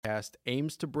podcast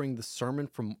aims to bring the sermon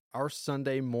from our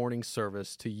Sunday morning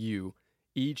service to you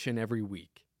each and every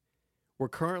week. We're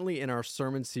currently in our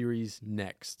sermon series,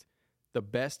 Next. The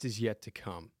best is yet to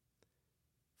come.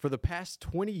 For the past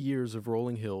 20 years of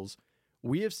Rolling Hills,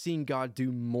 we have seen God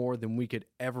do more than we could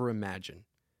ever imagine.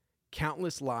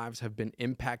 Countless lives have been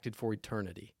impacted for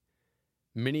eternity.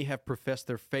 Many have professed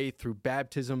their faith through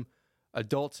baptism.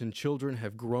 Adults and children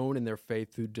have grown in their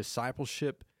faith through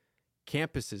discipleship.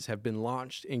 Campuses have been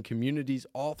launched in communities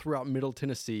all throughout Middle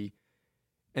Tennessee,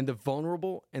 and the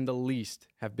vulnerable and the least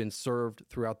have been served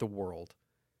throughout the world.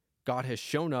 God has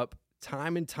shown up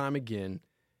time and time again,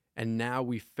 and now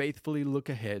we faithfully look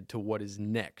ahead to what is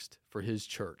next for His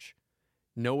church,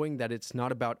 knowing that it's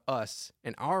not about us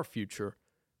and our future,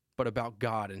 but about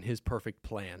God and His perfect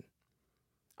plan.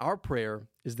 Our prayer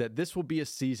is that this will be a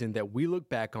season that we look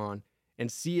back on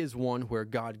and see as one where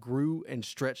God grew and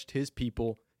stretched His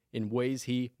people in ways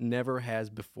He never has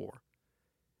before.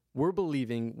 We're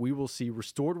believing we will see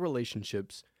restored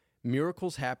relationships,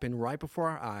 miracles happen right before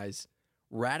our eyes,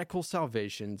 radical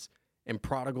salvations, and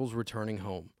prodigals returning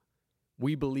home.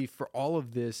 We believe for all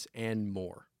of this and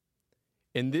more.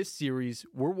 In this series,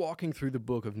 we're walking through the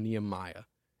book of Nehemiah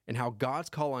and how God's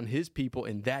call on His people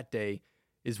in that day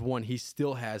is one He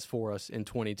still has for us in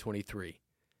 2023.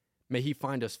 May He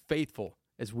find us faithful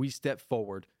as we step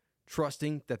forward,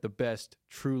 trusting that the best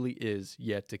truly is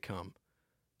yet to come.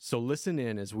 So listen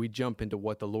in as we jump into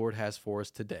what the Lord has for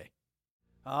us today.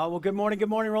 Well, good morning,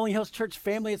 Rolling Hills Church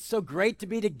family. It's so great to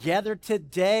be together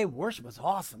today. Worship was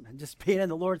awesome, and just being in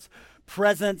the Lord's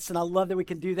presence, and I love that we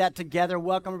can do that together.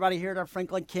 Welcome, everybody, here at our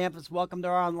Franklin campus. Welcome to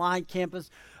our online campus.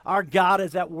 Our God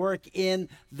is at work in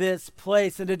this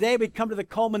place, and today we come to the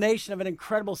culmination of an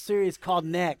incredible series called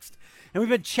Next, and we've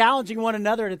been challenging one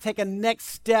another to take a next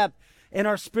step in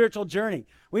our spiritual journey.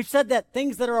 We've said that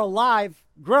things that are alive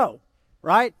grow.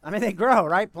 Right? I mean, they grow,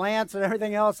 right? Plants and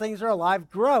everything else, things that are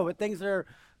alive grow, but things that are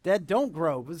dead don't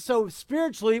grow. So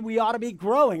spiritually, we ought to be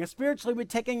growing. And spiritually, we're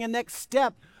taking a next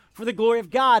step for the glory of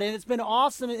God. And it's been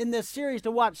awesome in this series to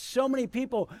watch so many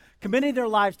people committing their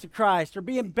lives to Christ or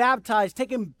being baptized,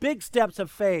 taking big steps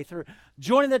of faith or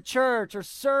joining the church or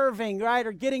serving, right?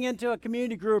 Or getting into a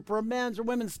community group or a men's or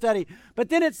women's study. But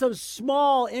then it's those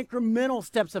small incremental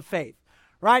steps of faith.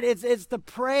 Right? It's the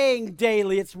praying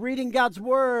daily. It's reading God's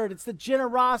word. It's the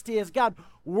generosity as God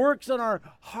works on our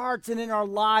hearts and in our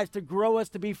lives to grow us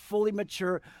to be fully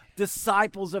mature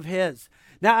disciples of His.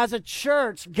 Now, as a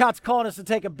church, God's calling us to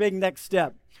take a big next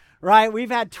step. Right? We've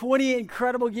had 20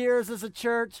 incredible years as a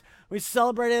church. We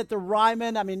celebrated at the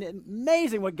Ryman. I mean,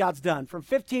 amazing what God's done. From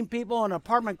 15 people in an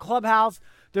apartment clubhouse,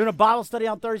 doing a Bible study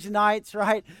on Thursday nights,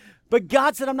 right? But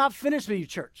God said, I'm not finished with you,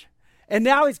 church. And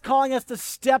now He's calling us to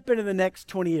step into the next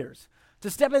 20 years, to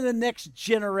step into the next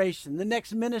generation, the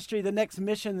next ministry, the next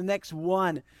mission, the next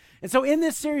one. And so in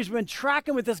this series, we've been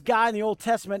tracking with this guy in the Old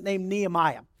Testament named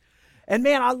Nehemiah. And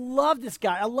man, I love this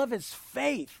guy. I love his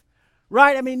faith,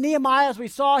 right? I mean, Nehemiah, as we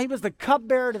saw, he was the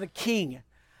cupbearer to the king.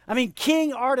 I mean,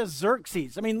 King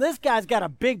Artaxerxes. I mean, this guy's got a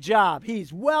big job.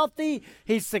 He's wealthy.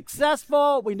 He's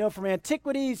successful. We know from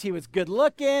antiquities he was good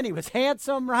looking. He was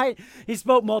handsome, right? He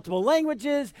spoke multiple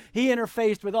languages. He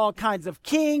interfaced with all kinds of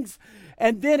kings.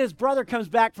 And then his brother comes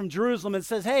back from Jerusalem and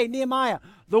says, hey, Nehemiah,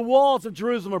 the walls of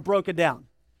Jerusalem are broken down.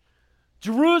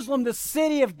 Jerusalem, the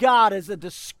city of God, is a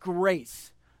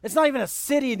disgrace. It's not even a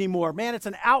city anymore, man. It's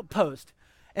an outpost.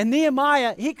 And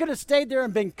Nehemiah, he could have stayed there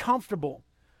and been comfortable.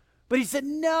 But he said,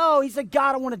 no. He said,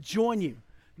 God, I want to join you.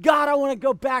 God, I want to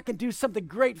go back and do something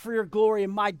great for your glory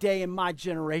in my day and my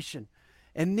generation.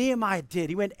 And Nehemiah did.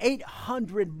 He went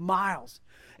 800 miles.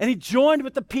 And he joined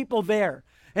with the people there.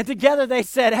 And together they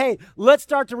said, hey, let's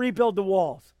start to rebuild the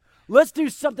walls. Let's do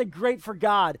something great for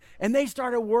God. And they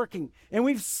started working. And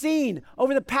we've seen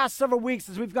over the past several weeks,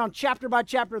 as we've gone chapter by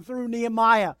chapter through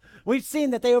Nehemiah, we've seen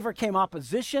that they overcame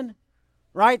opposition.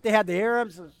 Right? They had the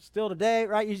Arabs still today,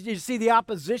 right? You see the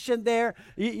opposition there.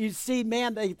 You see,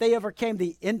 man, they overcame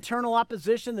the internal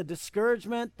opposition, the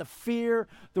discouragement, the fear,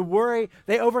 the worry.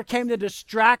 They overcame the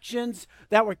distractions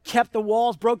that were kept the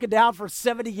walls broken down for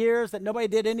 70 years, that nobody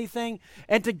did anything.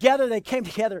 And together, they came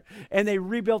together and they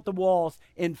rebuilt the walls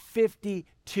in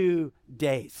 52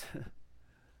 days.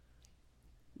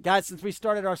 Guys, since we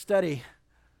started our study,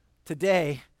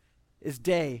 today is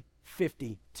day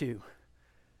 52.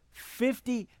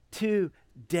 52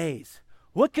 days.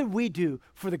 What can we do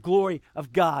for the glory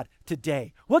of God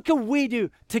today? What can we do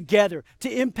together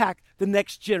to impact the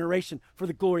next generation for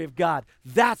the glory of God?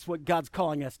 That's what God's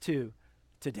calling us to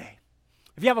today.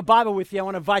 If you have a Bible with you, I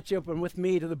want to invite you to open with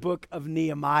me to the book of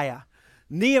Nehemiah.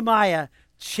 Nehemiah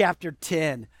chapter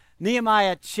 10.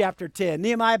 Nehemiah chapter 10.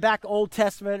 Nehemiah back Old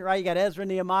Testament, right? You got Ezra,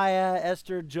 Nehemiah,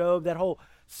 Esther, Job, that whole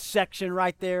section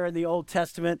right there in the Old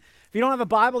Testament. If you don't have a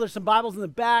Bible, there's some Bibles in the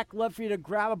back. Love for you to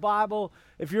grab a Bible.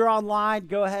 If you're online,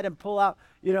 go ahead and pull out,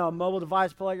 a mobile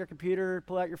device, pull out your computer,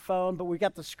 pull out your phone. But we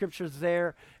got the scriptures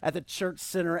there at the Church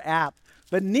Center app.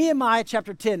 But Nehemiah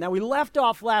chapter 10. Now, we left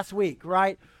off last week,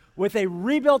 right, with they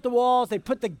rebuilt the walls. They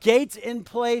put the gates in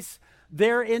place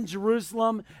there in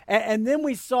Jerusalem. And then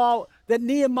we saw that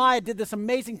Nehemiah did this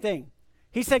amazing thing.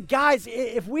 He said, guys,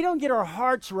 if we don't get our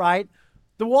hearts right,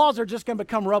 the walls are just going to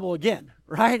become rubble again,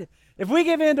 right? If we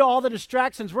give in to all the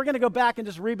distractions, we're going to go back and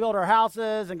just rebuild our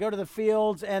houses and go to the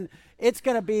fields, and it's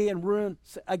going to be in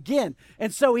ruins again.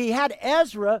 And so he had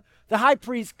Ezra, the high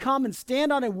priest, come and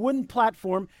stand on a wooden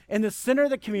platform in the center of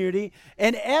the community,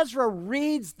 and Ezra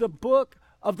reads the book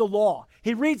of the law.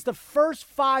 He reads the first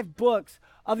 5 books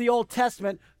of the Old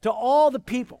Testament to all the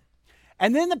people.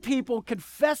 And then the people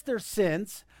confess their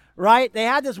sins, right? They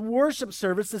had this worship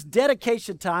service, this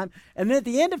dedication time. And then at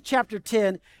the end of chapter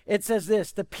 10, it says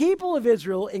this: the people of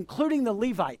Israel, including the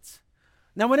Levites.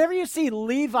 Now, whenever you see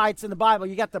Levites in the Bible,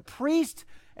 you got the priest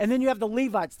and then you have the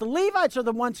Levites. The Levites are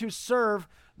the ones who serve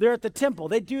there at the temple.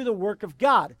 They do the work of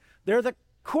God. They're the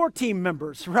core team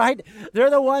members, right?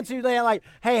 They're the ones who they're like,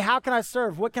 hey, how can I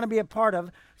serve? What can I be a part of?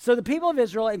 So the people of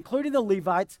Israel, including the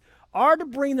Levites, are to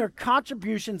bring their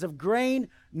contributions of grain,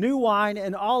 new wine,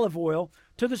 and olive oil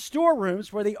to the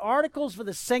storerooms where the articles for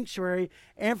the sanctuary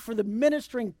and for the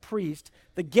ministering priest,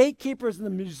 the gatekeepers, and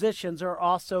the musicians are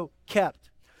also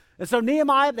kept. And so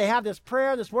Nehemiah, they have this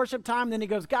prayer, this worship time, and then he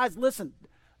goes, guys, listen,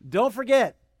 don't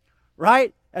forget,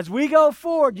 right? As we go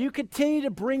forward, you continue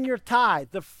to bring your tithe,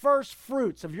 the first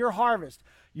fruits of your harvest.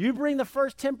 You bring the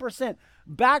first 10%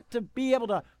 back to be able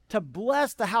to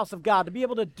bless the house of God, to be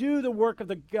able to do the work of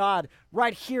the God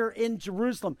right here in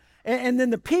Jerusalem. And then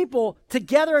the people,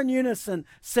 together in unison,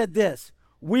 said this: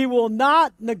 we will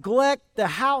not neglect the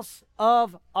house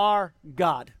of our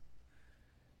God.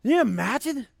 Can you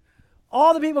imagine?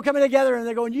 All the people coming together and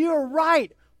they're going, you're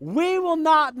right. We will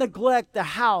not neglect the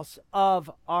house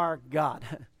of our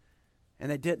God.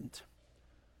 And they didn't.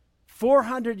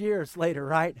 400 years later,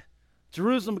 right?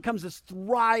 Jerusalem becomes this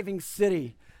thriving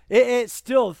city. It's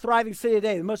still a thriving city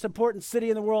today, the most important city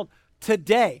in the world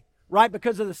today, right?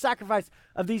 Because of the sacrifice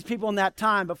of these people in that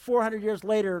time. But 400 years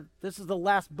later, this is the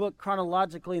last book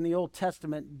chronologically in the Old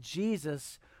Testament.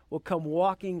 Jesus will come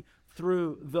walking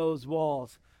through those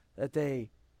walls that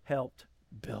they helped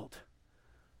build.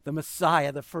 The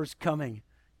Messiah, the first coming,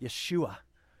 Yeshua,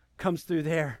 comes through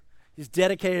there. He's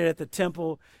dedicated at the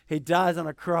temple. He dies on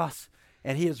a cross,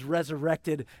 and he is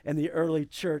resurrected, and the early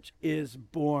church is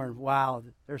born. Wow,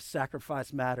 their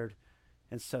sacrifice mattered,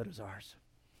 and so does ours.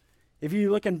 If you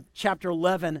look in chapter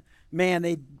 11, man,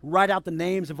 they write out the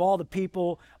names of all the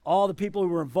people who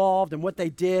were involved and what they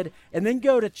did, and then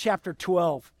go to chapter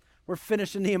 12. We're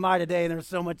finishing Nehemiah today, and there's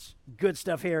so much good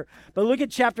stuff here. But look at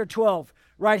chapter 12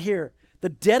 right here, the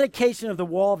dedication of the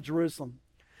wall of Jerusalem.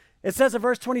 It says in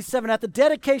verse 27, at the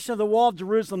dedication of the wall of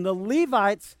Jerusalem, the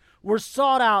Levites were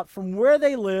sought out from where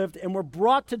they lived and were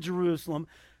brought to Jerusalem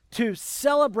to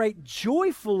celebrate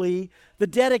joyfully the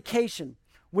dedication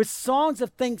with songs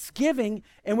of thanksgiving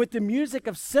and with the music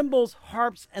of cymbals,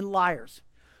 harps, and lyres.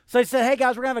 So they said, hey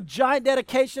guys, we're going to have a giant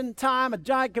dedication time, a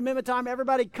giant commitment time.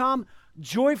 Everybody come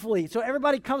joyfully. So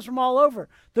everybody comes from all over.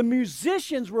 The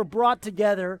musicians were brought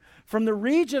together from the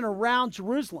region around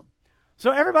Jerusalem.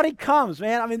 So everybody comes,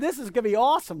 man. I mean, this is going to be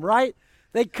awesome, right?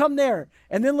 They come there.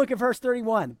 And then look at verse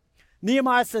 31.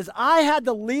 Nehemiah says, I had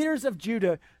the leaders of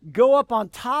Judah go up on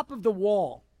top of the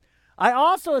wall. I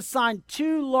also assigned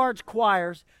 2 large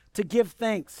choirs to give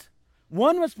thanks.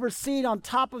 One was to proceed on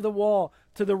top of the wall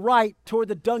to the right toward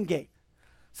the dung gate.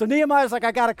 So Nehemiah's like,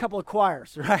 I got a couple of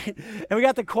choirs, right? And we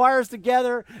got the choirs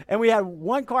together, and we had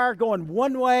one choir going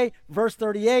one way, verse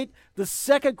 38. The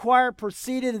second choir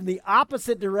proceeded in the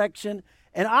opposite direction,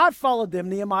 and I followed them.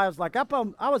 Nehemiah's like, I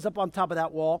was up on top of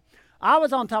that wall. I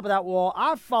was on top of that wall.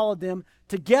 I followed them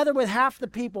together with half the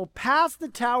people past the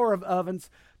Tower of Ovens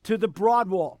to the broad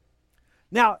wall.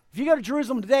 Now, if you go to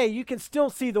Jerusalem today, you can still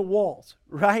see the walls,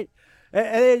 right?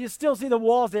 And you still see the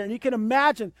walls there. And you can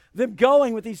imagine them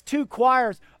going with these 2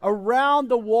 choirs around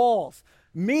the walls,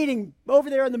 meeting over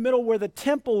there in the middle where the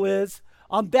temple is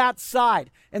on that side.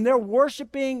 And they're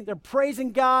worshiping, they're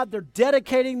praising God, they're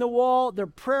dedicating the wall, they're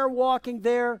prayer walking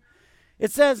there.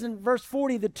 It says in verse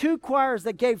 40, the 2 choirs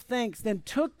that gave thanks then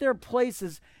took their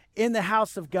places in the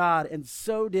house of God, and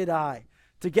so did I,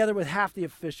 together with half the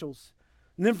officials.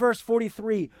 And then verse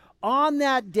 43, on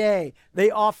that day, they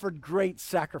offered great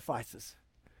sacrifices.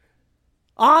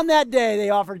 On that day,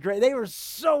 they were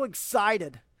so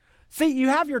excited. See, you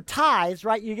have your tithes,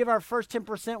 right? You give our first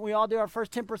 10%. We all do our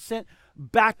first 10%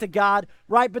 back to God,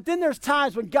 right? But then there's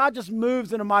times when God just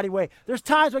moves in a mighty way. There's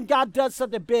times when God does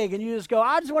something big and you just go,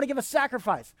 I just want to give a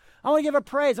sacrifice. I want to give a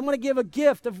praise. I want to give a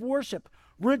gift of worship,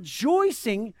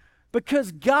 rejoicing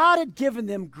because God had given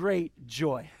them great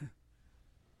joy.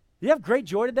 You have great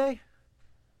joy today?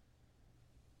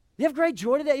 You have great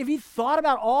joy today? Have you thought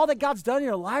about all that God's done in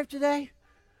your life today?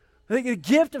 The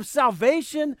gift of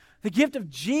salvation, the gift of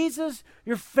Jesus,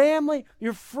 your family,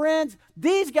 your friends.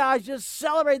 These guys just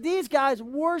celebrate. These guys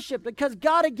worship because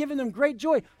God had given them great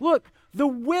joy. Look, the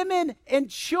women and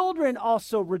children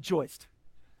also rejoiced.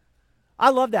 I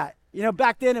love that. You know,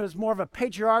 back then it was more of a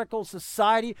patriarchal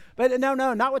society. But no,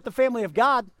 not with the family of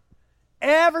God.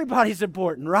 Everybody's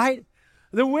important, right?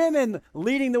 The women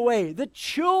leading the way. The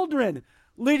children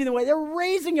leading the way. They're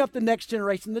raising up the next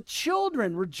generation. The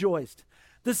children rejoiced.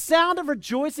 The sound of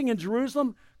rejoicing in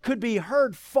Jerusalem could be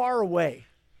heard far away.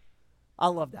 I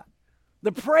love that.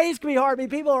 The praise could be heard. I mean,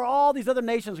 people are all these other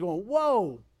nations going,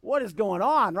 whoa, what is going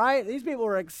on, right? These people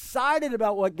are excited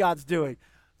about what God's doing.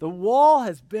 The wall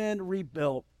has been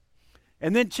rebuilt.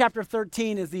 And then chapter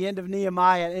 13 is the end of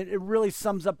Nehemiah. It really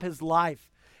sums up his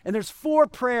life. And there's 4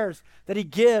 prayers that he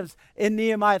gives in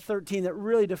Nehemiah 13 that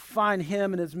really define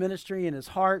him and his ministry and his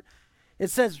heart. It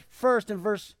says first in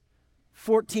verse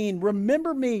 14,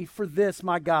 remember me for this,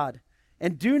 my God,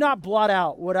 and do not blot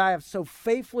out what I have so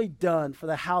faithfully done for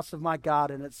the house of my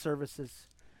God and its services.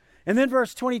 And then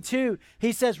verse 22,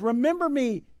 he says, remember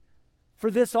me for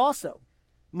this also,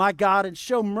 my God, and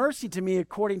show mercy to me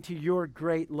according to your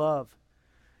great love.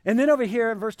 And then over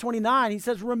here in verse 29, he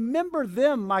says, remember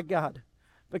them, my God,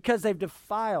 because they've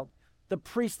defiled the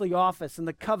priestly office and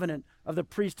the covenant of the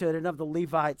priesthood and of the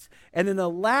Levites. And then the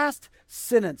last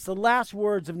sentence, the last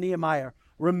words of Nehemiah,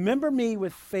 remember me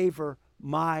with favor,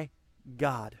 my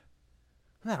God.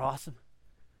 Isn't that awesome?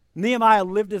 Nehemiah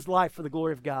lived his life for the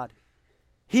glory of God.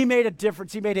 He made a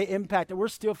difference. He made an impact that we're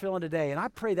still feeling today. And I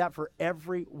pray that for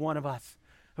every one of us.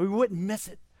 We wouldn't miss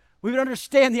it. We would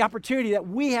understand the opportunity that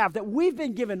we have, that we've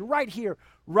been given right here,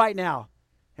 right now.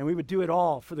 And we would do it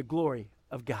all for the glory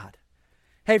of God.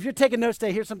 Hey, if you're taking notes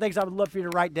today, here's some things I would love for you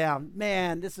to write down.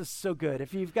 Man, this is so good.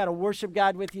 If you've got a worship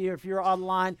guide with you, if you're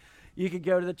online, you can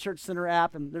go to the Church Center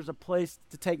app, and there's a place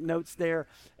to take notes there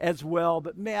as well.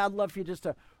 But man, I'd love for you just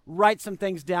to write some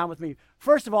things down with me.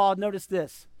 First of all, notice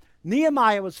this.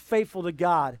 Nehemiah was faithful to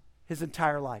God his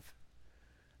entire life.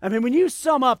 I mean, when you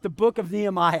sum up the book of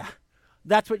Nehemiah,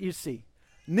 that's what you see.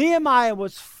 Nehemiah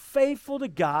was faithful to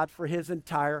God for his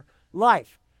entire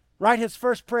life. Right? His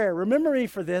first prayer, remember me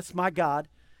for this, my God,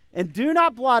 and do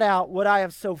not blot out what I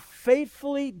have so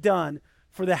faithfully done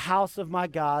for the house of my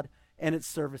God and its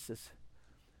services.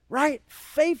 Right?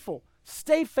 Faithful.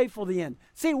 Stay faithful to the end.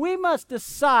 See, we must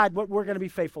decide what we're going to be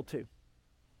faithful to.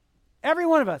 Every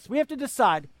one of us, we have to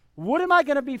decide, what am I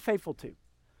going to be faithful to?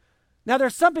 Now,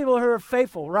 there's some people who are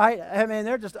faithful, right? I mean,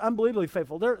 they're just unbelievably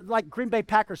faithful. They're like Green Bay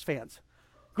Packers fans.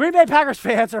 Green Bay Packers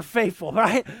fans are faithful,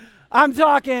 right? I'm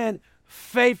talking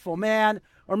faithful, man.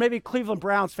 Or maybe Cleveland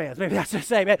Browns fans. Maybe that's the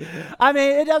same. I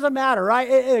mean, it doesn't matter,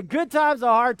 right? Good times or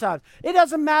hard times. It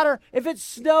doesn't matter if it's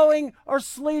snowing or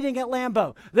sleeting at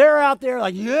Lambeau. They're out there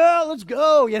like, yeah, let's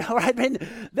go, you know, right? I mean,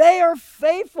 they are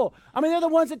faithful. I mean, they're the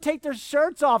ones that take their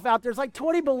shirts off out there. It's like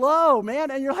 20 below,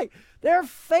 man. And you're like, they're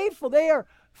faithful. They are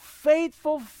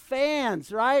faithful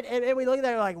fans, right? And we look at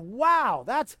that, like, wow,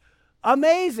 that's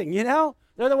amazing, you know?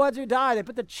 They're the ones who die. They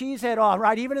put the cheese head on,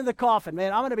 right? Even in the coffin,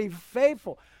 man, I'm going to be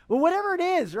faithful. Well, whatever it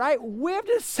is, right? We have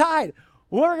to decide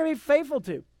what we're going to be faithful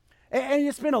to. And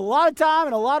you spend a lot of time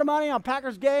and a lot of money on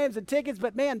Packers games and tickets,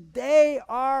 but man, they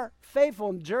are faithful.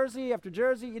 And jersey after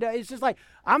jersey, you know, it's just like,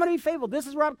 I'm going to be faithful. This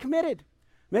is where I'm committed.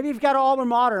 Maybe you've got an alma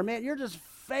mater. Man, you're just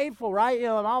faithful, right? You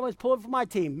know, I'm always pulling for my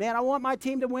team. Man, I want my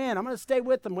team to win. I'm going to stay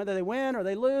with them whether they win or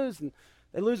they lose. And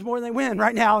they lose more than they win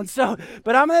right now. And so,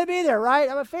 but I'm going to be there, right?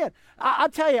 I'm a fan. I'll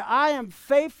tell you, I am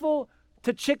faithful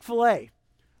to Chick-fil-A.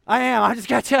 I am. I just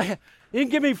got to tell you, you can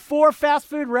give me 4 fast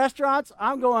food restaurants,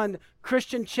 I'm going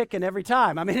Christian chicken every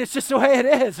time. I mean, it's just the way it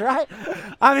is, right?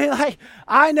 I mean, like,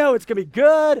 I know it's going to be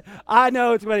good. I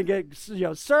know it's going to get, you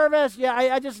know, service. Yeah,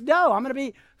 I just know I'm going to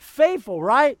be faithful,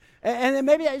 right? And then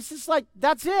maybe it's just like,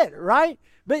 that's it, right?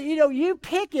 But, you know, you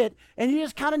pick it and you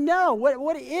just kind of know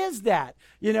what is that,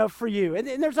 you know, for you. And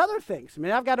there's other things. I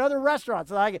mean, I've got other restaurants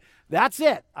that I get. That's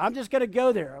it. I'm just going to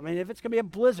go there. I mean, if it's going to be a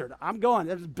blizzard, I'm going.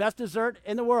 That's the best dessert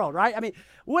in the world, right? I mean,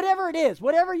 whatever it is,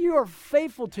 whatever you are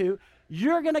faithful to,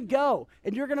 you're going to go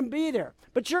and you're going to be there.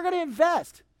 But you're going to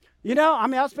invest. You know, I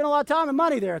mean, I've spent a lot of time and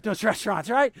money there at those restaurants,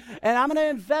 right? And I'm going to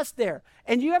invest there.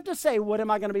 And you have to say, what am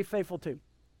I going to be faithful to?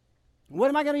 What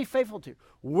am I going to be faithful to?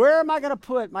 Where am I going to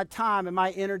put my time and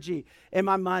my energy and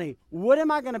my money? What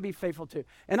am I going to be faithful to?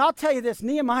 And I'll tell you this,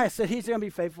 Nehemiah said he's going to be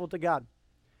faithful to God.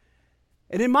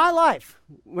 And in my life,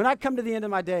 when I come to the end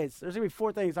of my days, there's going to be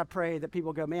 4 things I pray that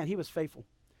people go, man, he was faithful.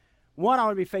 1, I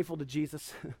want to be faithful to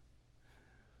Jesus.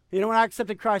 When I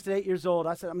accepted Christ at 8 years old,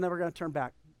 I said, I'm never going to turn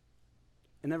back.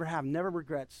 I never have, never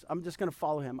regrets. I'm just going to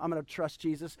follow him. I'm going to trust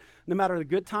Jesus, no matter the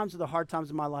good times or the hard times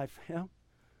in my life.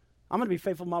 I'm going to be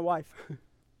faithful to my wife.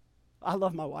 I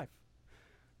love my wife.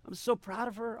 I'm so proud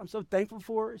of her. I'm so thankful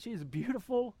for her. She's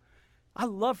beautiful. I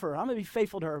love her. I'm going to be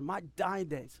faithful to her my dying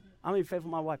days. I'm going to be faithful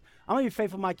to my wife. I'm going to be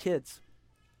faithful to my kids.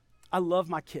 I love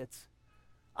my kids.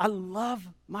 I love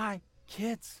my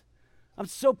kids. I'm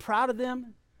so proud of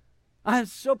them. I am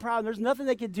so proud. There's nothing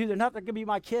they can do. They're not going to be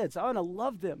my kids. I'm going to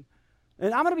love them.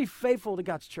 And I'm going to be faithful to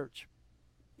God's church.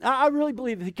 I really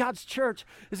believe that God's church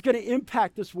is going to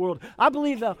impact this world. I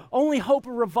believe the only hope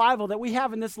of revival that we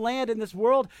have in this land, in this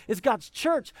world, is God's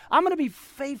church. I'm going to be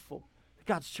faithful to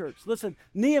God's church. Listen,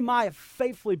 Nehemiah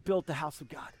faithfully built the house of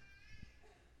God.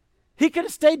 He could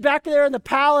have stayed back there in the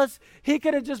palace. He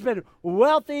could have just been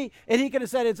wealthy, and he could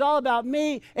have said, it's all about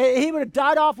me. And he would have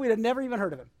died off. We'd have never even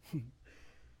heard of him.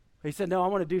 He said, no, I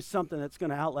want to do something that's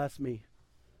going to outlast me.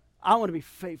 I want to be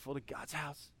faithful to God's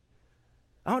house.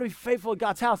 I want to be faithful to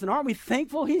God's house. And aren't we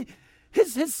thankful?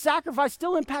 His sacrifice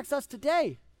still impacts us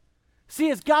today.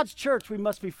 See, as God's church, we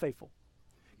must be faithful.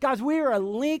 Guys, we are a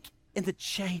link in the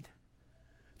chain.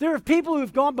 There are people who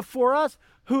have gone before us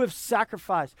who have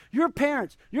sacrificed. Your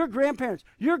parents, your grandparents,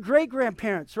 your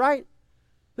great-grandparents, right?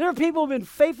 There are people who have been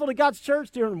faithful to God's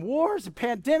church during wars and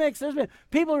pandemics. There's been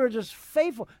people who are just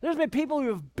faithful. There's been people who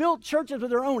have built churches with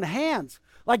their own hands.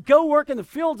 Like, go work in the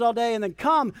fields all day and then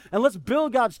come and let's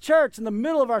build God's church in the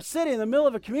middle of our city, in the middle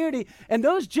of a community. And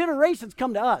those generations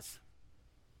come to us.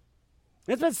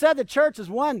 It's been said the church is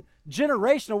one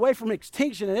generation away from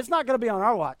extinction, and it's not going to be on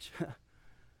our watch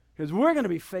because we're going to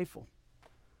be faithful.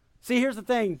 See, here's the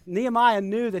thing. Nehemiah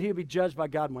knew that he would be judged by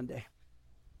God one day.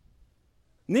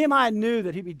 Nehemiah knew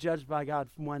that he'd be judged by God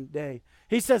one day.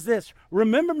 He says this,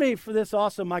 remember me for this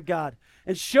also, my God,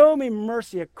 and show me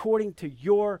mercy according to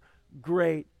your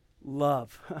great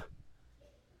love.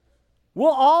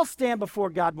 We'll all stand before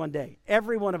God one day,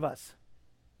 every one of us,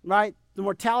 right? The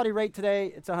mortality rate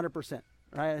today, it's 100%,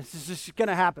 right? It's just going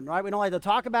to happen, right? We don't like to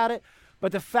talk about it,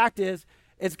 but the fact is,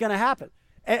 it's going to happen.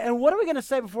 And what are we going to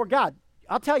say before God?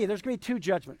 I'll tell you, there's going to be 2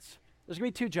 judgments. There's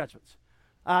going to be 2 judgments.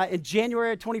 In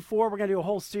January of 24, we're going to do a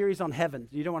whole series on heaven.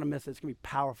 You don't want to miss it. It's going to be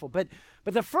powerful. But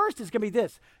the first is going to be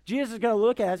this. Jesus is going to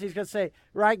look at us. He's going to say,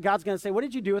 right, God's going to say, what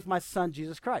did you do with my son,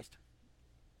 Jesus Christ?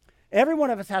 Every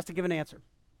one of us has to give an answer.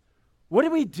 What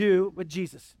did we do with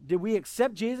Jesus? Did we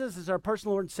accept Jesus as our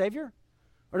personal Lord and Savior?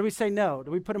 Or did we say no?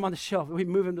 Did we put him on the shelf? Did we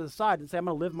move him to the side and say, I'm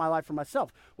going to live my life for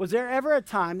myself? Was there ever a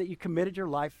time that you committed your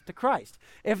life to Christ?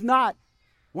 If not,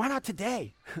 why not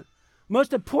today?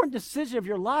 Most important decision of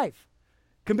your life,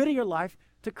 committing your life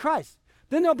to Christ.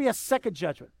 Then there'll be a second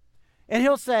judgment. And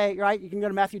he'll say, right, you can go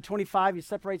to Matthew 25, he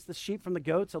separates the sheep from the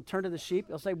goats. He'll turn to the sheep.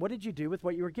 He'll say, what did you do with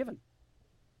what you were given?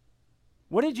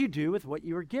 What did you do with what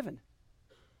you were given?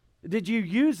 Did you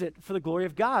use it for the glory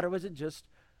of God, or was it just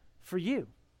for you?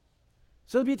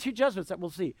 So there'll be 2 judgments that we'll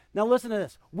see. Now listen to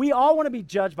this. We all want to be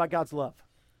judged by God's love.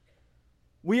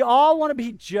 We all want to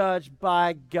be judged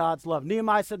by God's love.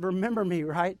 Nehemiah said, remember me,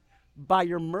 right? By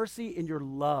your mercy and your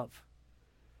love.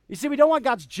 You see, we don't want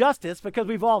God's justice because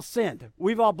we've all sinned.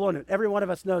 We've all blown it. Every one of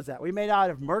us knows that. We may not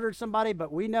have murdered somebody,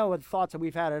 but we know the thoughts that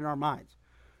we've had in our minds.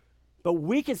 But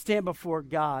we can stand before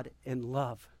God in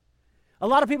love. A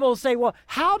lot of people will say, well,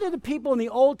 how did the people in the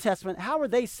Old Testament, how were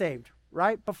they saved,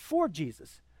 right? Before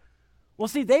Jesus. Well,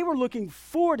 see, they were looking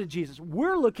forward to Jesus.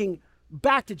 We're looking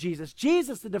back to Jesus.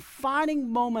 Jesus, the defining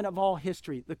moment of all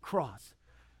history, the cross.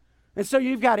 And so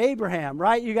you've got Abraham,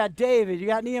 right? You got David, you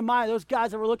got Nehemiah, those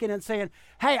guys that were looking and saying,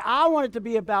 hey, I want it to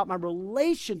be about my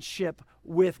relationship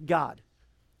with God.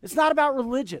 It's not about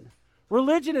religion.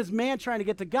 Religion is man trying to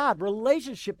get to God.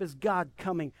 Relationship is God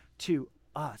coming to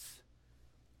us.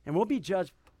 And we'll be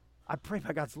judged, I pray,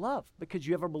 by God's love because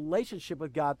you have a relationship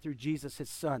with God through Jesus, his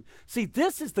son. See,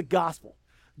 this is the gospel.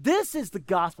 This is the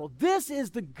gospel. This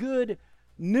is the good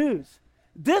news.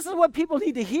 This is what people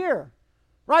need to hear,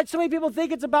 right? So many people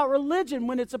think it's about religion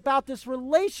when it's about this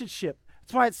relationship.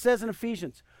 That's why it says in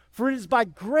Ephesians, for it is by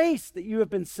grace that you have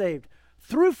been saved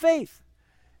through faith.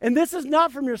 And this is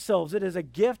not from yourselves. It is a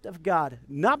gift of God,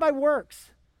 not by works,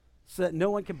 so that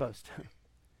no one can boast.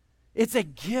 It's a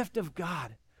gift of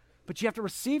God. But you have to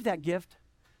receive that gift.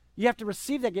 You have to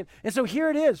receive that gift. And so here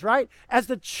it is, right? As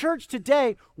the church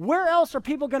today, where else are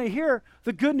people going to hear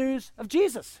the good news of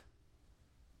Jesus?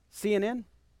 CNN?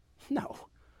 No.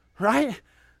 Right?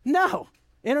 No.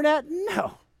 Internet?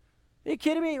 No. Are you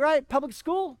kidding me? Right? Public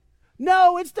school?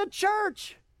 No, it's the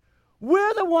church.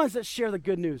 We're the ones that share the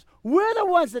good news. We're the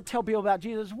ones that tell people about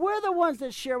Jesus. We're the ones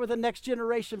that share with the next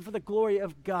generation for the glory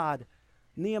of God.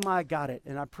 Nehemiah got it,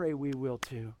 and I pray we will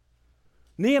too.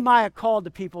 Nehemiah called the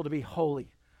people to be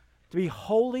holy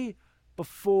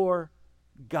before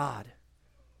God.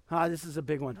 This is a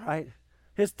big one, right?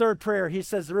 His third prayer, he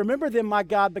says, remember them, my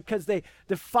God, because they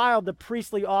defiled the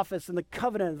priestly office and the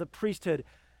covenant of the priesthood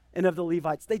and of the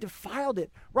Levites. They defiled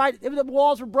it, right? The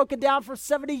walls were broken down for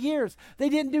 70 years. They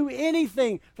didn't do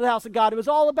anything for the house of God. It was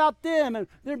all about them, and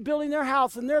they're building their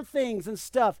house and their things and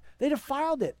stuff. They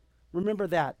defiled it. Remember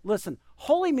that. Listen,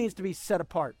 holy means to be set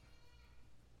apart.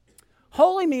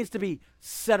 Holy means to be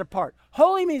set apart.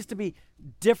 Holy means to be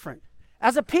different.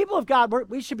 As a people of God,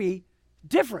 we should be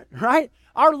different, right?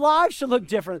 Our lives should look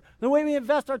different. The way we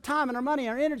invest our time and our money,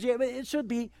 our energy, it should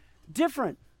be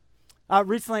different.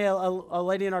 Recently, a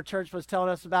lady in our church was telling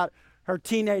us about her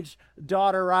teenage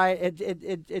daughter, right?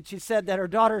 And she said that her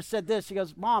daughter said this. She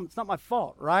goes, Mom, it's not my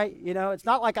fault, right? You know, it's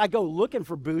not like I go looking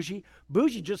for bougie.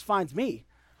 Bougie just finds me,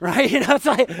 right? You know, it's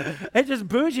like, it just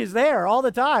bougie's there all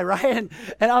the time, right?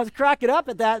 And I was cracking up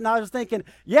at that, and I was thinking,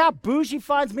 yeah, bougie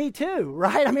finds me too,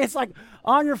 right? I mean, it's like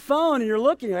on your phone, and you're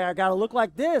looking, I got to look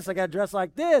like this, I got to dress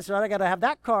like this, right? I got to have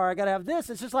that car, I got to have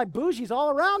this. It's just like bougie's all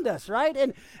around us, right?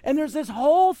 And there's this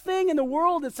whole thing in the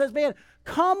world that says, man,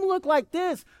 come look like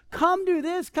this, come do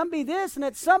this, come be this, and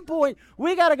at some point,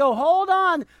 we got to go, hold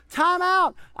on, time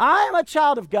out. I am a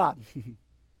child of God.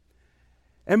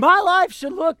 And my life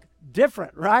should look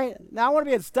different, right? Now, I want to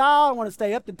be in style. I want to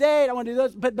stay up to date. I want to do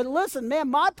those. But listen, man,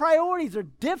 my priorities are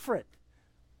different.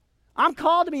 I'm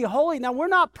called to be holy. Now, we're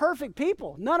not perfect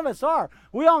people. None of us are.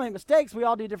 We all make mistakes. We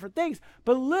all do different things.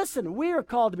 But listen, we are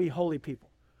called to be holy people.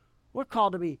 We're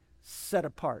called to be set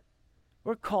apart.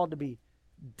 We're called to be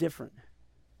different.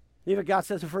 Even God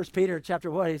says in 1 Peter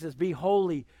chapter 1, he says, be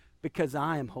holy because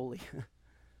I am holy.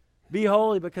 Be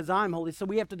holy because I'm holy. So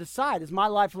we have to decide, is my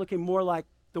life looking more like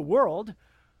the world,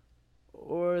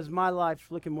 or is my life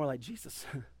looking more like Jesus?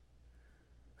 And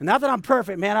not that I'm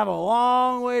perfect, man. I have a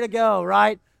long way to go,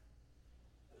 right?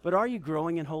 But are you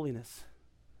growing in holiness?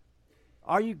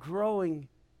 Are you growing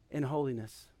in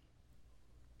holiness?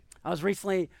 I was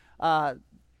recently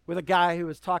with a guy who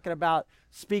was talking about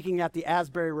speaking at the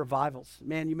Asbury revivals.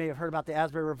 Man, you may have heard about the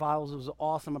Asbury revivals. It was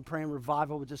awesome. I'm praying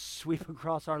revival would just sweep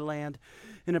across our land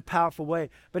in a powerful way.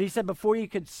 But he said before you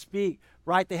could speak,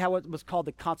 right, they had what was called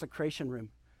the consecration room.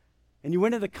 And you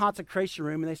went into the consecration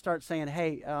room and they start saying,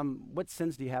 hey, what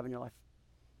sins do you have in your life?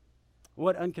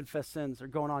 What unconfessed sins are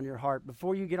going on in your heart?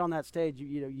 Before you get on that stage,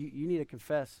 you need to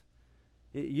confess.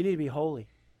 You need to be holy,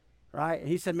 right? And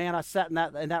he said, man, I sat in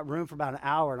that room for about an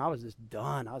hour and I was just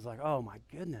done. I was like, oh my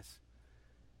goodness.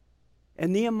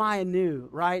 And Nehemiah knew,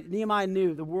 right? Nehemiah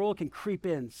knew the world can creep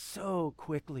in so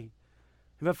quickly.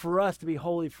 But for us to be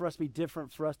holy, for us to be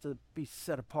different, for us to be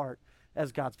set apart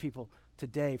as God's people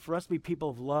today, for us to be people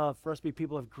of love, for us to be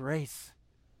people of grace.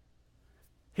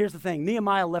 Here's the thing.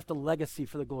 Nehemiah left a legacy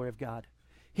for the glory of God.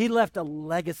 He left a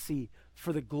legacy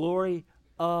for the glory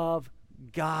of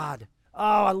God.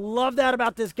 Oh, I love that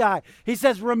about this guy. He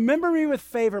says, remember me with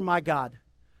favor, my God.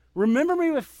 Remember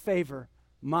me with favor,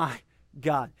 my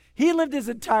God. He lived his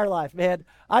entire life, man.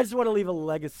 I just want to leave a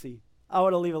legacy. I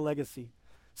want to leave a legacy.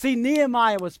 See,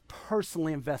 Nehemiah was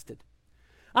personally invested.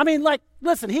 I mean, like,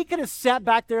 listen, he could have sat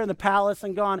back there in the palace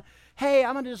and gone, hey,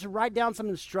 I'm going to just write down some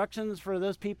instructions for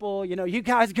those people. You know, you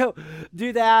guys go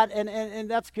do that, and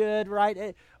that's good,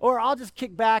 right? Or I'll just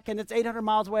kick back, and it's 800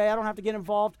 miles away. I don't have to get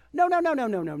involved.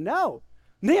 No.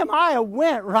 Nehemiah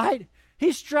went, right?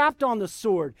 He strapped on the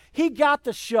sword. He got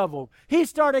the shovel. He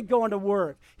started going to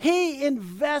work. He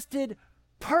invested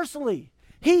personally.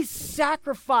 He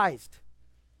sacrificed.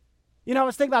 You know, I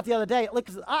was thinking about the other day, look,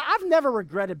 I've never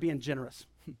regretted being generous.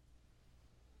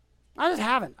 I just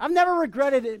haven't. I've never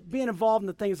regretted being involved in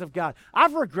the things of God.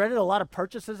 I've regretted a lot of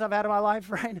purchases I've had in my life,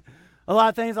 right? A lot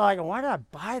of things I'm like, why did I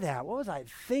buy that? What was I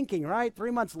thinking, right?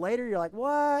 3 months later, you're like,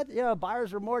 what? You know,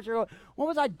 buyer's remorse. You're going, what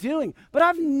was I doing? But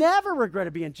I've never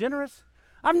regretted being generous.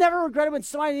 I've never regretted when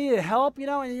somebody needed help, you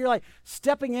know, and you're like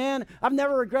stepping in. I've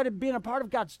never regretted being a part of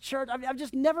God's church. I've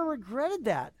just never regretted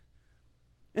that.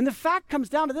 And the fact comes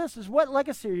down to this, is what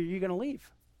legacy are you going to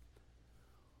leave?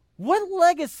 What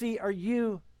legacy are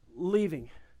you leaving?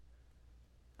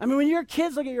 I mean, when your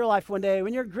kids look at your life one day,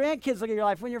 when your grandkids look at your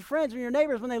life, when your friends, when your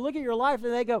neighbors, when they look at your life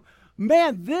and they go,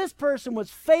 man, this person was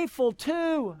faithful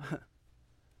too.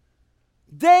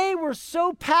 They were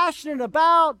so passionate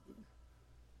about.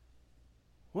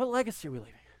 What legacy are we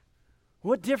leaving?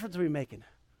 What difference are we making?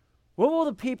 What will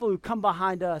the people who come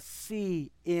behind us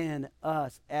see in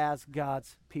us as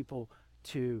God's people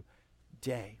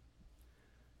today?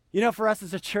 You know, for us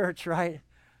as a church, right,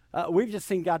 we've just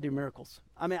seen God do miracles.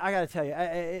 I mean, I got to tell you,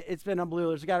 it's been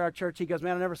unbelievable. There's a guy at our church, he goes,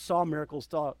 man, I never saw miracles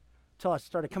till I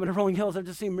started coming to Rolling Hills. I've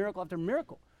just seen miracle after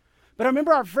miracle. But I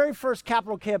remember our very first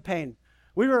capital campaign.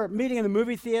 We were meeting in the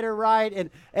movie theater, right?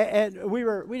 And we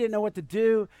didn't know what to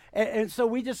do. And so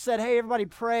we just said, hey, everybody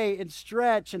pray and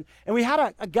stretch. And we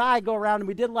had a guy go around and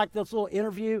we did like this little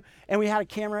interview and we had a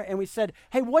camera and we said,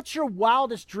 hey, what's your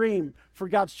wildest dream for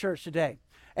God's church today?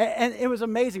 And it was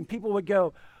amazing. People would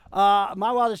go,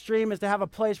 my wildest dream is to have a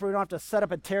place where we don't have to set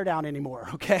up a tear down anymore,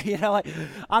 okay? You know, like,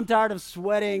 I'm tired of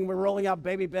sweating. We're rolling out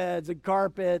baby beds and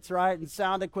carpets, right, and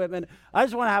sound equipment. I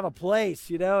just want to have a place,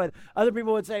 you know? And other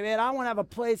people would say, man, I want to have a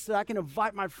place that I can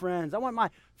invite my friends. I want my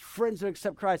friends to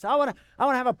accept Christ. I want to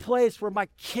have a place where my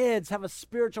kids have a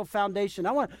spiritual foundation.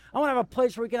 I want to have a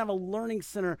place where we can have a learning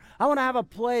center. I want to have a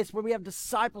place where we have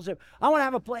discipleship. I want to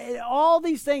have a place. All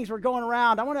these things were going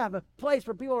around. I want to have a place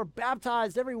where people are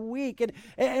baptized every week.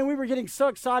 And we were getting so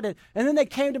excited. And then they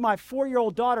came to my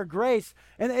 4-year-old daughter, Grace,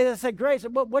 and they said, Grace,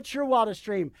 what's your wildest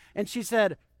dream? And she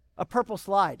said, a purple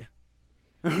slide.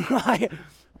 Like,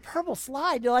 purple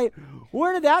slide? You're like,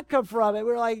 where did that come from? And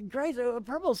we were like, Grace, a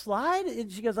purple slide?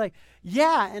 And she goes like,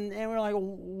 yeah. And we're like,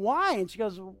 why? And she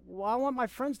goes, well, I want my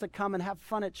friends to come and have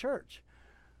fun at church.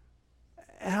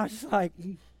 And I was just like,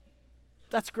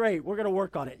 that's great. We're going to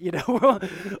work on it. You know,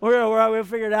 we'll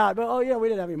figure it out. But, we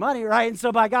didn't have any money, right? And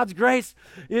so by God's grace,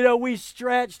 we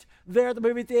stretched there at the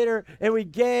movie theater and we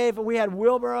gave and we had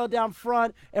wheelbarrow down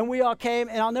front and we all came.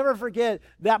 And I'll never forget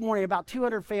that morning, about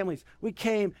 200 families. We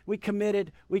came, we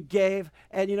committed, we gave.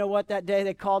 And you know what? That day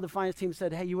they called the finance team and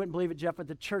said, hey, you wouldn't believe it, Jeff, but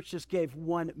the church just gave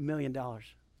 $1 million.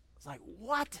 It's like,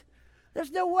 what?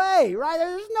 There's no way, right?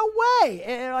 There's no way.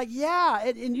 And they're like, yeah.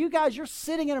 And you guys, you're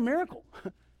sitting in a miracle.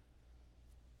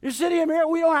 You're sitting in here.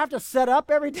 We don't have to set up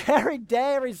every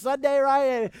day, every Sunday,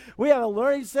 right? We have a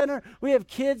learning center. We have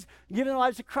kids giving their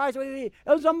lives to Christ. It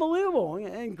was unbelievable.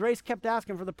 And Grace kept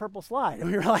asking for the purple slide.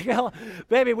 And we were like, oh,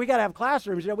 baby, we got to have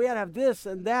classrooms. We got to have this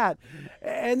and that.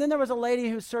 And then there was a lady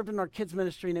who served in our kids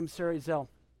ministry named Sarah Zell.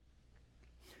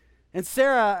 And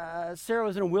Sarah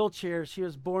was in a wheelchair. She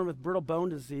was born with brittle bone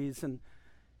disease.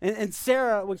 And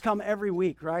Sarah would come every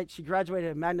week, right? She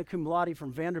graduated magna cum laude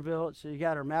from Vanderbilt. She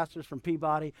got her master's from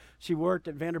Peabody. She worked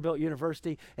at Vanderbilt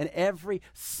University. And every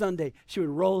Sunday, she would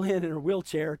roll in her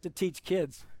wheelchair to teach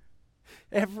kids.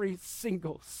 Every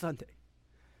single Sunday.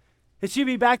 And she'd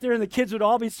be back there, and the kids would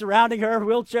all be surrounding her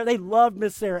wheelchair. They loved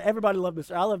Miss Sarah. Everybody loved Miss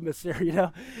Sarah. I love Miss Sarah, you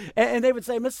know. And they would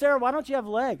say, Miss Sarah, why don't you have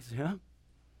legs? You know?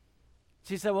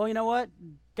 She said, well, you know what?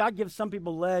 God gives some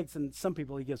people legs, and some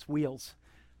people he gives wheels.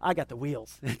 I got the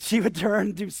wheels. And she would turn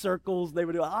and do circles. They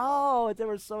would do, they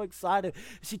were so excited.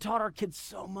 She taught our kids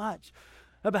so much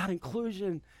about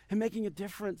inclusion and making a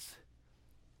difference.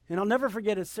 And I'll never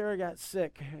forget as Sarah got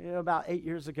sick about 8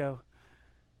 years ago.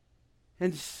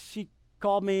 And she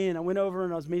called me and I went over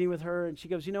and I was meeting with her and she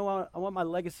goes, you know what? I want my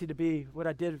legacy to be what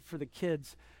I did for the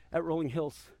kids at Rolling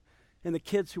Hills and the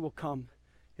kids who will come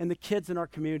and the kids in our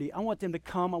community. I want them to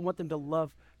come. I want them to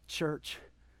love church.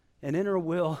 And in her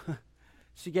will,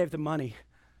 she gave the money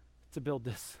to build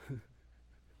this.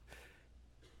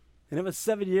 And it was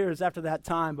 7 years after that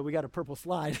time, but we got a purple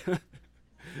slide.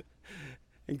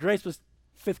 And Grace was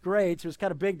 5th grade. She was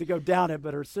kind of big to go down it,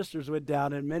 but her sisters went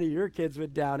down it, and many of your kids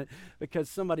went down it because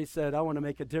somebody said, I want to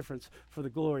make a difference for the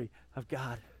glory of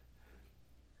God.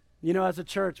 You know, as a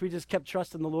church, we just kept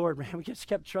trusting the Lord, man. We just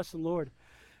kept trusting the Lord.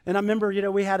 And I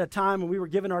remember, we had a time when we were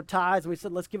giving our tithes, and we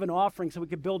said, let's give an offering so we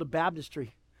could build a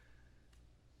baptistry.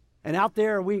 And out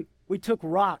there, we took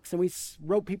rocks and we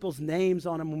wrote people's names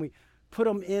on them and we put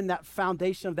them in that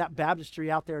foundation of that baptistry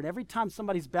out there. And every time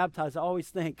somebody's baptized, I always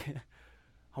think,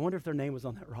 I wonder if their name was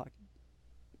on that rock.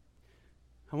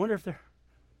 I wonder if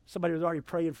somebody was already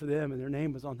praying for them and their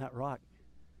name was on that rock.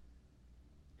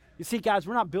 You see, guys,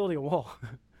 we're not building a wall.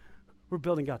 We're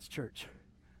building God's church.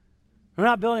 We're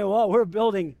not building a wall. We're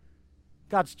building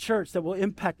God's church that will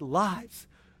impact lives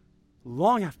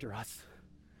long after us.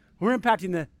 We're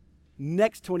impacting the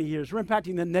next 20 years. We're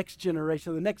impacting the next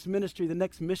generation, the next ministry, the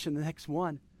next mission, the next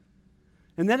one.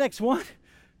 And that next one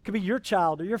could be your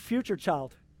child or your future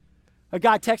child. A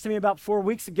guy texted me about 4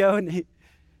 weeks ago, and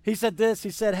he said this.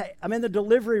 He said, hey, I'm in the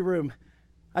delivery room.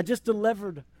 I just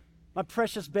delivered my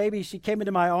precious baby. She came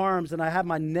into my arms, and I have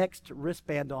my next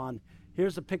wristband on.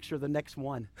 Here's a picture of the next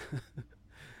one.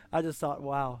 I just thought,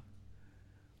 wow.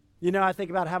 I think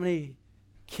about how many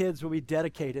kids will be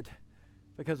dedicated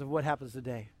because of what happens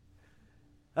today.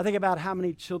 I think about how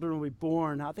many children will be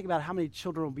born. I think about how many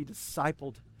children will be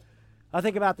discipled. I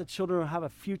think about the children who have a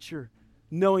future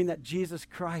knowing that Jesus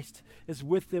Christ is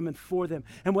with them and for them.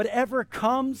 And whatever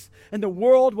comes in the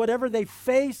world, whatever they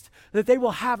faced, that they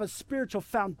will have a spiritual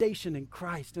foundation in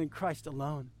Christ and in Christ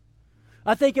alone.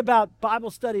 I think about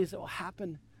Bible studies that will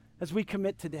happen as we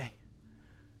commit today.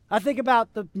 I think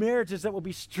about the marriages that will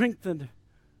be strengthened,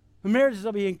 the marriages that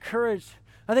will be encouraged.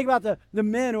 I think about the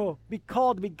men who will be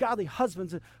called to be godly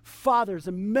husbands and fathers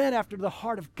and men after the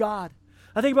heart of God.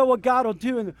 I think about what God will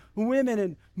do in women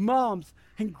and moms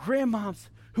and grandmoms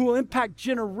who will impact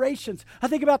generations. I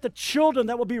think about the children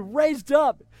that will be raised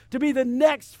up to be the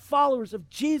next followers of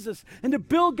Jesus and to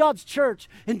build God's church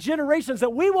in generations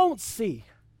that we won't see,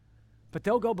 but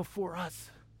they'll go before us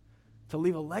to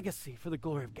leave a legacy for the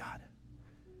glory of God.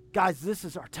 Guys, this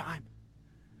is our time.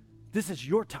 This is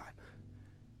your time.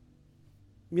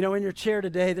 You know, in your chair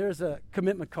today, there's a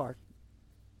commitment card.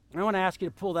 I want to ask you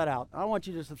to pull that out. I want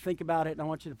you just to think about it, and I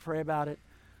want you to pray about it.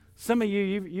 Some of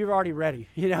you're already ready.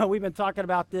 You know, we've been talking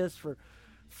about this for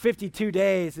 52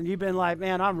 days, and you've been like,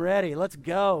 man, I'm ready. Let's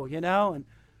go, you know.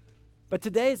 But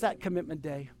today is that commitment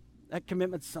day, that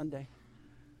commitment Sunday.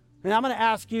 And I'm going to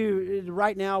ask you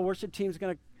right now, worship team's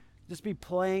going to just be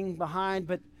playing behind,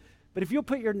 but if you'll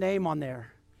put your name on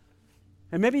there,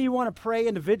 and maybe you want to pray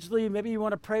individually, maybe you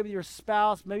want to pray with your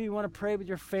spouse, maybe you want to pray with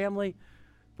your family,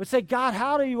 but say, God,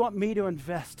 how do you want me to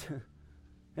invest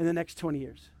in the next 20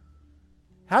 years?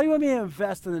 How do you want me to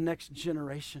invest in the next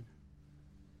generation?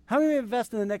 How do you want me to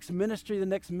invest in the next ministry, the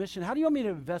next mission? How do you want me to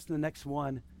invest in the next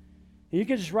one? And you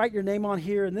can just write your name on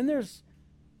here, and then there's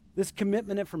this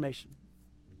commitment information.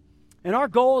 And our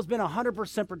goal has been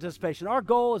 100% participation. Our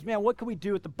goal is, man, what can we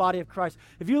do with the body of Christ?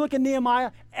 If you look at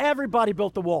Nehemiah, everybody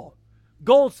built the wall.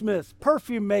 Goldsmiths,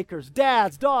 perfume makers,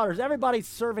 dads, daughters, everybody's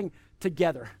serving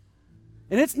together.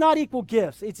 And it's not equal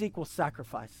gifts, it's equal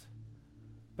sacrifice.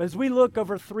 But as we look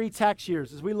over 3 tax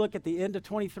years, as we look at the end of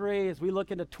 23, as we look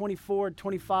into 24 and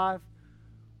 25,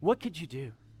 what could you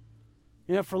do?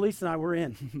 You know, for Lisa and I, we're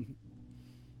in.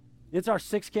 It's our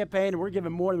 6th campaign, and we're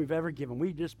giving more than we've ever given.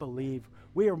 We just believe.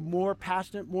 We are more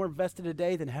passionate, more invested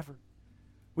today than ever.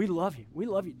 We love you. We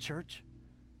love you, church.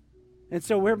 And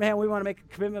so we want to make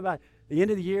a commitment about the end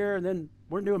of the year, and then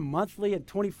we're doing monthly in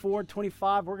 24 and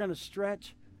 25. We're going to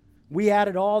stretch. We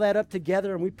added all that up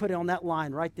together, and we put it on that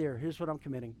line right there. Here's what I'm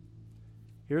committing.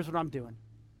 Here's what I'm doing.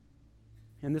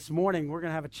 And this morning, we're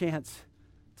going to have a chance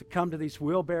to come to these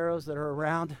wheelbarrows that are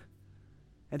around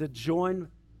and to join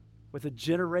with a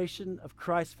generation of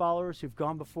Christ followers who've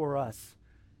gone before us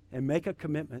and make a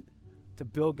commitment to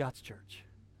build God's church.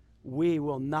 We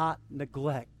will not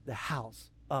neglect the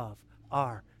house of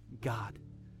our God.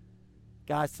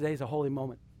 Guys, today's a holy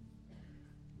moment.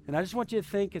 And I just want you to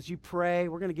think as you pray,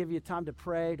 we're going to give you time to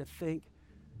pray, to think.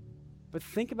 But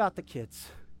think about the kids.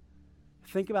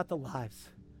 Think about the lives.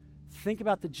 Think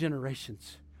about the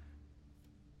generations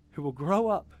who will grow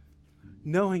up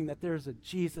knowing that there's a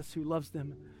Jesus who loves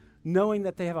them, knowing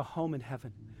that they have a home in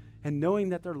heaven, and knowing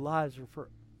that their lives are for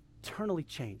eternally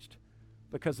changed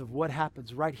because of what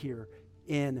happens right here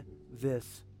in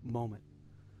this moment.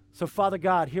 So, Father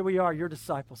God, here we are, your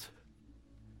disciples.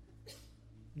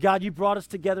 God, you brought us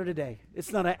together today.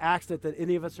 It's not an accident that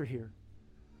any of us are here.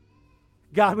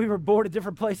 God, we were born in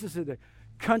different places in the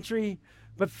country,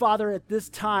 but Father, at this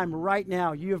time, right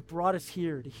now, you have brought us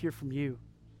here to hear from you.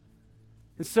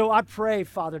 And so I pray,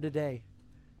 Father, today,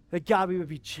 that God, we would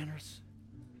be generous.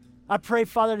 I pray,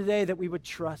 Father, today that we would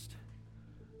trust.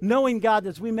 Knowing, God, that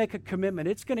as we make a commitment,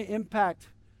 it's going to impact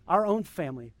our own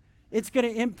family. It's going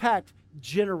to impact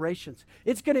generations.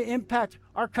 It's going to impact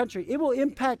our country. It will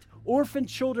impact orphan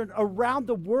children around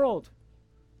the world.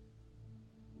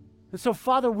 And so,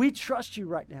 Father, we trust you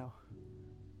right now.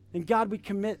 And God, we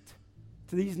commit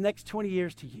to these next 20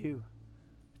 years to you.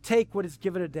 Take what is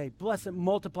given today, bless it,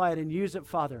 multiply it, and use it,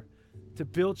 Father, to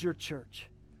build your church.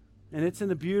 And it's in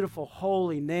the beautiful,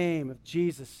 holy name of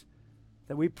Jesus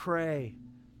that we pray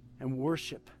and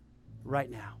worship right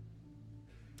now.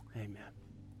 Amen.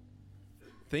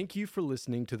 Thank you for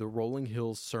listening to the Rolling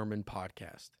Hills Sermon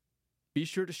Podcast. Be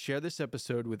sure to share this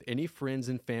episode with any friends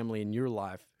and family in your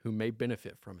life who may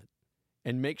benefit from it.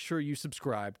 And make sure you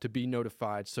subscribe to be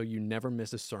notified so you never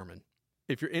miss a sermon.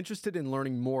 If you're interested in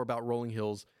learning more about Rolling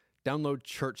Hills, download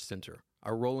Church Center,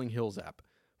 our Rolling Hills app.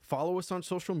 Follow us on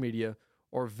social media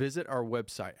or visit our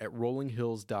website at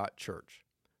rollinghills.church.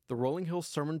 The Rolling Hills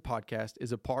Sermon Podcast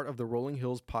is a part of the Rolling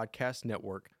Hills Podcast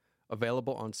Network,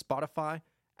 available on Spotify,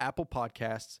 Apple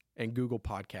Podcasts, and Google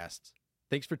Podcasts.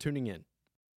 Thanks for tuning in.